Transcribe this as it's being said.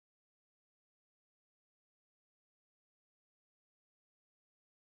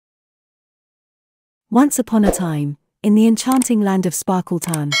Once upon a time, in the enchanting land of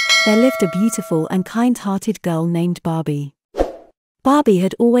Sparkleton, there lived a beautiful and kind-hearted girl named Barbie. Barbie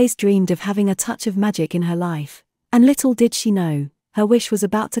had always dreamed of having a touch of magic in her life, and little did she know, her wish was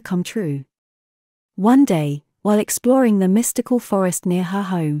about to come true. One day, while exploring the mystical forest near her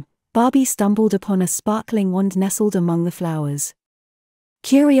home, Barbie stumbled upon a sparkling wand nestled among the flowers.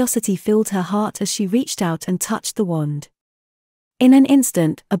 Curiosity filled her heart as she reached out and touched the wand. In an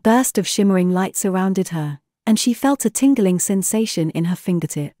instant, a burst of shimmering light surrounded her, and she felt a tingling sensation in her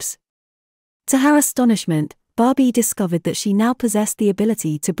fingertips. To her astonishment, Barbie discovered that she now possessed the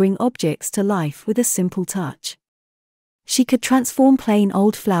ability to bring objects to life with a simple touch. She could transform plain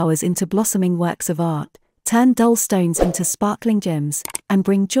old flowers into blossoming works of art, turn dull stones into sparkling gems, and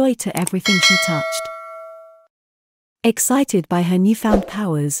bring joy to everything she touched. Excited by her newfound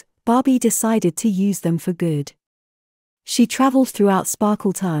powers, Barbie decided to use them for good. She traveled throughout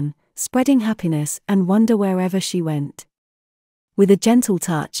Sparkleton, spreading happiness and wonder wherever she went. With a gentle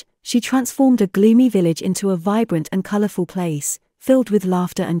touch, she transformed a gloomy village into a vibrant and colorful place, filled with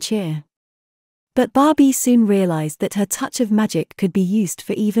laughter and cheer. But Barbie soon realized that her touch of magic could be used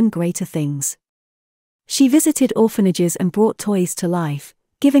for even greater things. She visited orphanages and brought toys to life,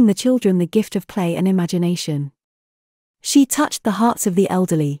 giving the children the gift of play and imagination. She touched the hearts of the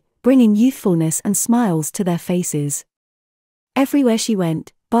elderly, bringing youthfulness and smiles to their faces. Everywhere she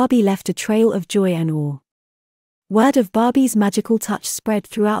went, Barbie left a trail of joy and awe. Word of Barbie's magical touch spread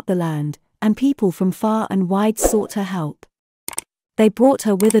throughout the land, and people from far and wide sought her help. They brought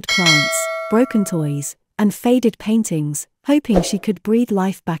her withered plants, broken toys, and faded paintings, hoping she could breathe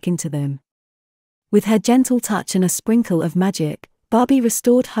life back into them. With her gentle touch and a sprinkle of magic, Barbie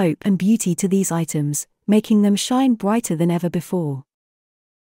restored hope and beauty to these items, making them shine brighter than ever before.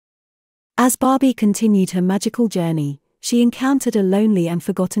 As Barbie continued her magical journey, she encountered a lonely and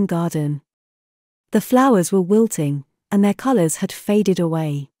forgotten garden. The flowers were wilting, and their colors had faded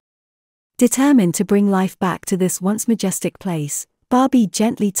away. Determined to bring life back to this once majestic place, Barbie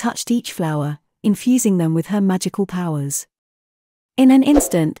gently touched each flower, infusing them with her magical powers. In an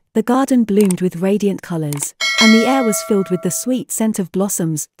instant, the garden bloomed with radiant colors, and the air was filled with the sweet scent of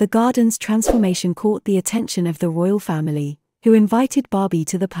blossoms. The garden's transformation caught the attention of the royal family, who invited Barbie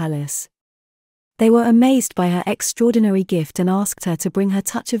to the palace. They were amazed by her extraordinary gift and asked her to bring her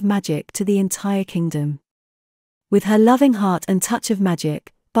touch of magic to the entire kingdom. With her loving heart and touch of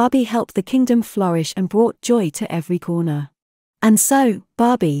magic, Barbie helped the kingdom flourish and brought joy to every corner. And so,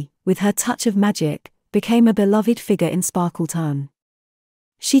 Barbie, with her touch of magic, became a beloved figure in Sparkleton.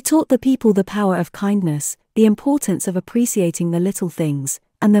 She taught the people the power of kindness, the importance of appreciating the little things,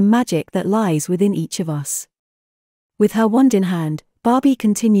 and the magic that lies within each of us. With her wand in hand, Barbie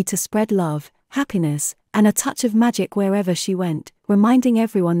continued to spread love, happiness, and a touch of magic wherever she went, reminding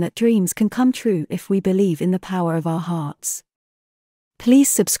everyone that dreams can come true if we believe in the power of our hearts. Please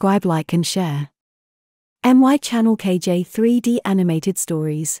subscribe, like, and share. My channel KJ 3D Animated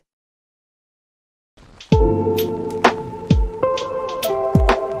Stories.